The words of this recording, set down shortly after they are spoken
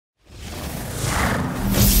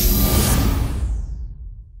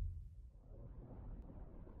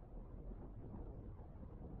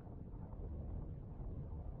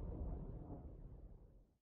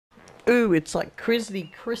Ooh, it's like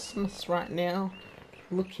Christy Christmas right now.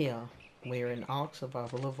 Look here. We're in Ark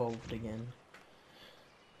Survival Evolved again.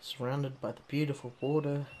 Surrounded by the beautiful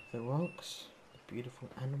water, the rocks, the beautiful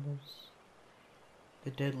animals, the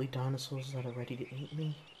deadly dinosaurs that are ready to eat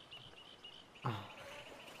me. Ah,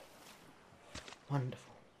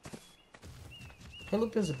 wonderful. Hey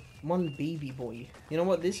look, there's one baby boy. You know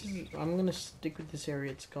what, I'm gonna stick with this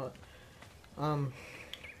area. It's got,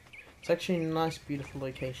 it's actually a nice, beautiful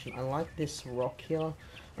location. I like this rock here.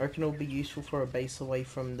 I reckon it'll be useful for a base away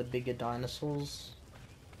from the bigger dinosaurs.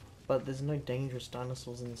 But there's no dangerous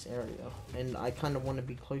dinosaurs in this area. And I kind of want to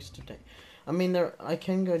be close to I mean, I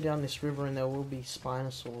can go down this river and there will be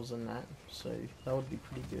Spinosaurs and that. So that would be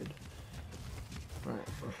pretty good. Right.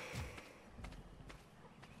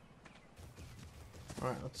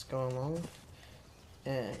 Alright, let's go along.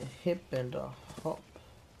 Hip and a hop.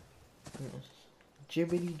 And a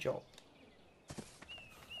jibbity job.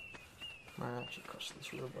 Might actually cross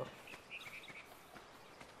this river.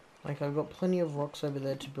 Like, I've got plenty of rocks over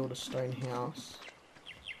there to build a stone house.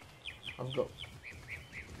 I've got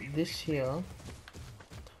this here.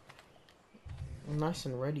 Nice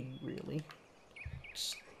and ready, really.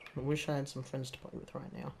 I wish I had some friends to play with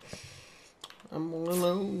right now. I'm all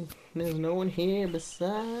alone. There's no one here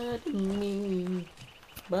beside me.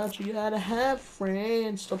 But you gotta have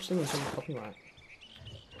friends. Stop singing some copyright.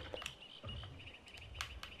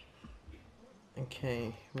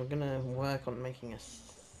 Okay, we're gonna work on making a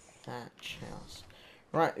thatch house.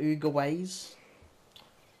 Right, Oogaways.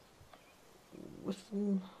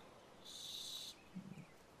 Whistle.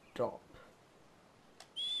 Stop.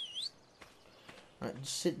 Right,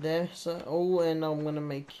 just sit there. So, oh, and I'm gonna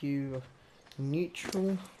make you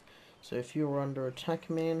neutral. So if you're under attack,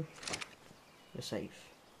 man, you're safe.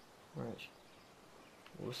 Right.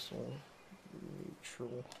 Whistle.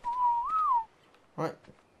 Neutral. Right.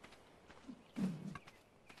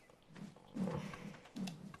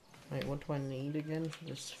 Wait, what do I need again for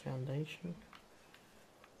this foundation?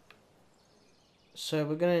 So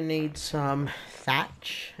we're gonna need some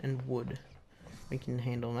thatch and wood. We can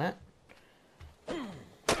handle that.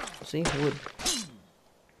 See, wood.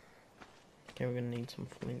 Okay, we're gonna need some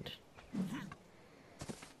flint.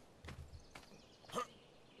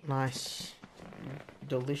 Nice,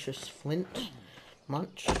 delicious flint.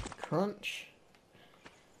 Munch, crunch.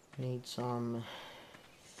 Need some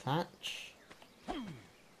thatch.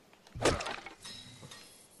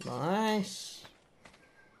 Nice.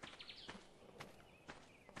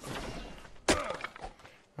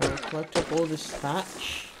 I'll collect up all this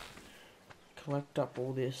thatch. Collect up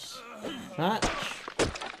all this thatch.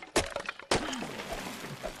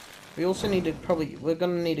 We also need to we're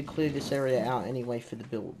gonna need to clear this area out anyway for the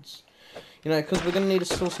builds. You know, because we're gonna need to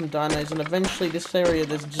store some dinos, and eventually this area,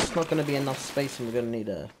 there's just not gonna be enough space, and we're gonna need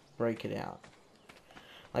to break it out.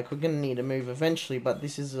 Like, we're gonna need to move eventually, but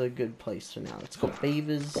this is a good place for now. It's got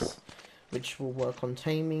beavers, which will work on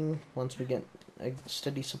taming once we get a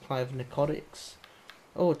steady supply of narcotics.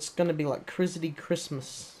 Oh, it's gonna be like Christy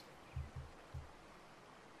Christmas.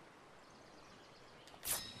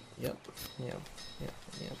 Yep.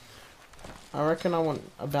 I reckon I want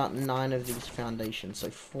about 9 of these foundations, so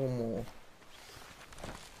 4 more.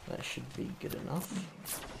 That should be good enough.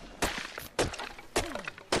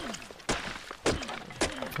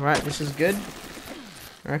 Right, this is good,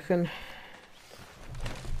 I reckon.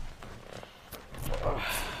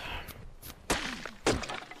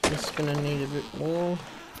 Just gonna need a bit more.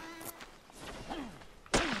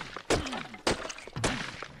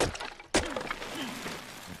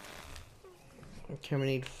 Okay, we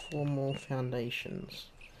need 4 more foundations.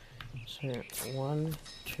 So 1,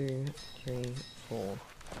 2, 3, 4.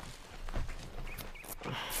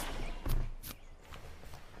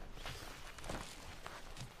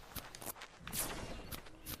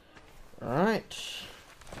 Alright.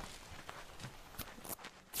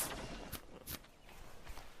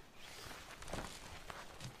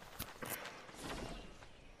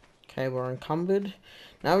 Okay, we're encumbered.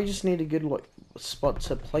 Now we just need a good spot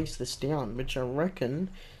to place this down, which I reckon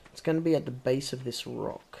it's going to be at the base of this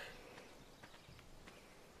rock.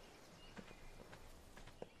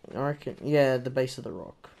 I reckon, yeah, the base of the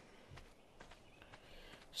rock.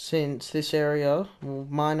 Since this area, we'll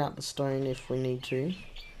mine out the stone if we need to.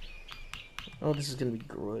 Oh, this is going to be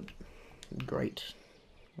good. Great.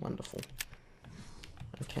 Wonderful.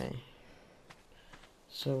 Okay.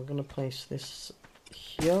 So we're going to place this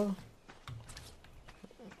here.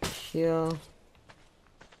 Here.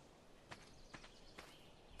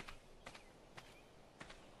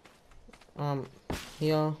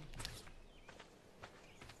 Here.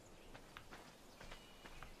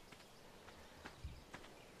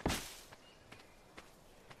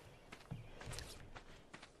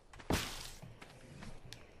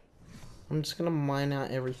 I'm just gonna mine out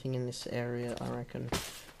everything in this area, I reckon.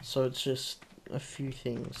 So it's just a few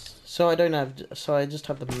things. So I just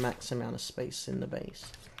have the max amount of space in the base.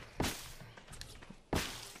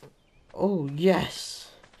 Oh,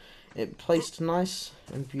 yes! It placed nice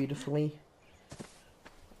and beautifully.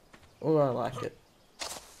 Oh, I like it.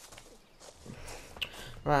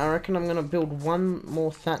 Right, I reckon I'm gonna build one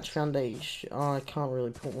more thatch foundation. Oh, I can't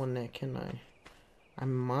really put one there, can I? I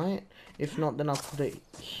might. If not, then I'll put it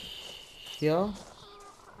here.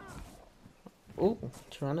 Oh,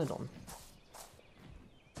 Pteranodon.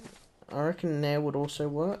 I reckon there would also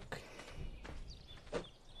work.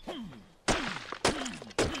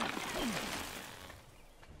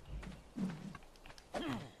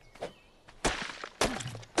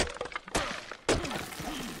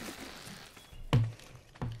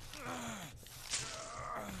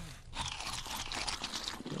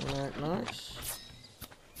 Alright, nice.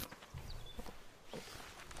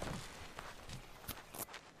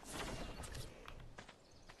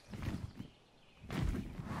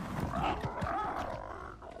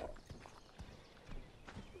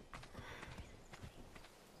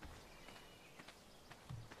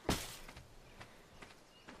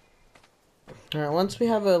 Alright, once we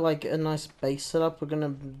have a nice base set up, we're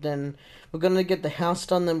gonna get the house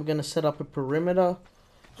done, then we're gonna set up a perimeter,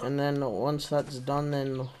 and then once that's done,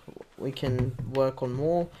 then we can work on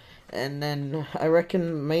more. And then I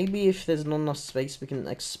reckon maybe if there's not enough space, we can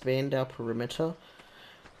expand our perimeter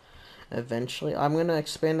eventually. I'm gonna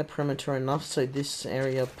expand the perimeter enough so this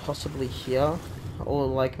area possibly here, or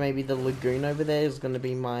like maybe the lagoon over there, is gonna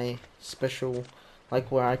be my special, like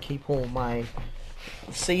where I keep all my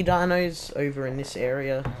sea dinos over in this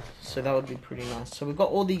area. So that would be pretty nice. So we've got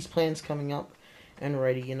all these plans coming up and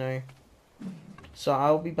ready, you know. So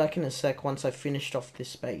I'll be back in a sec once I've finished off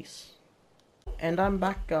this base. And I'm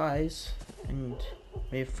back, guys, and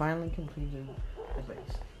we've finally completed the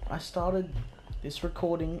base. I started this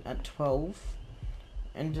recording at 12,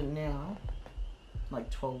 and now,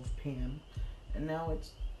 like 12 PM, and now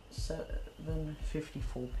it's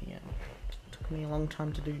 7:54 PM. Took me a long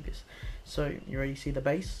time to do this. So, you ready to see the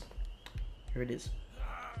base? Here it is.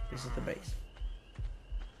 This is the base,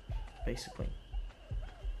 basically.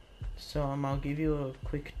 So I'll give you a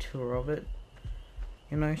quick tour of it.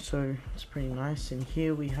 You know, so it's pretty nice. And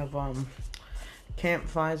here we have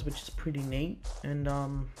campfires, which is pretty neat. And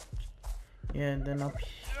yeah, and then up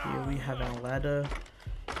here we have our ladder,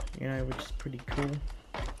 you know, which is pretty cool.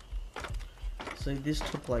 So this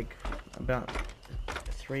took like about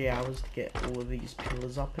 3 hours to get all of these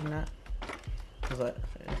pillars up in that, because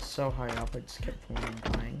it's so high up, I just kept falling and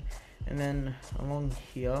dying. And then along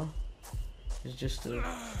here is just a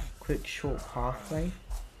quick short pathway.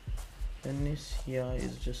 Then this here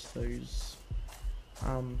is just those,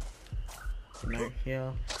 you know,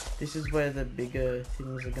 here. This is where the bigger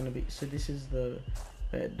things are gonna be. So this is the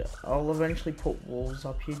bed. I'll eventually put walls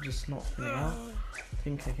up here, just not for now. I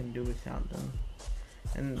think I can do without them.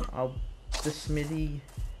 And the smithy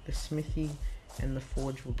and the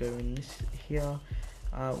forge will go in this here.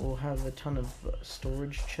 We'll have a ton of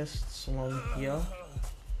storage chests along here.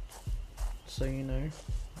 So, you know,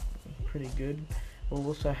 pretty good. We'll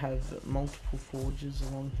also have multiple forges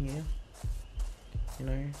along here, you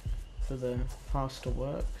know, for the faster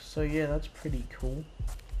work. So yeah, that's pretty cool.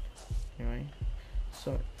 Anyway,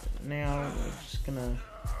 so now we're just gonna,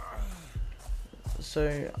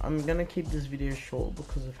 so I'm gonna keep this video short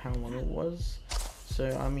because of how long it was.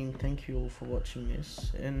 So I mean, thank you all for watching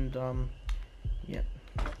this, and yeah,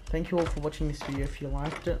 thank you all for watching this video if you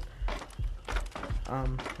liked it.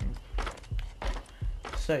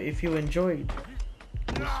 So if you enjoyed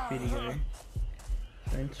this video,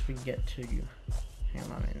 don't forget to, hang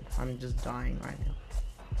on, man, I'm just dying right now.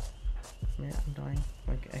 Yeah, I'm dying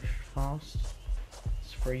like extra fast.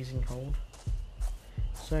 It's freezing cold.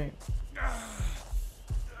 So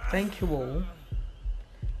thank you all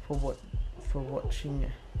for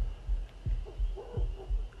watching.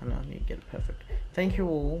 I know I need to get it perfect. Thank you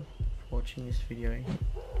all for watching this video.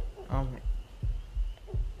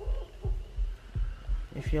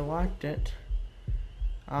 If you liked it,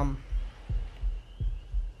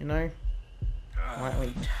 you know,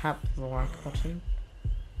 lightly tap the like button,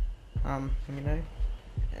 you know,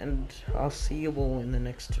 and I'll see you all in the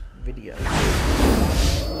next video.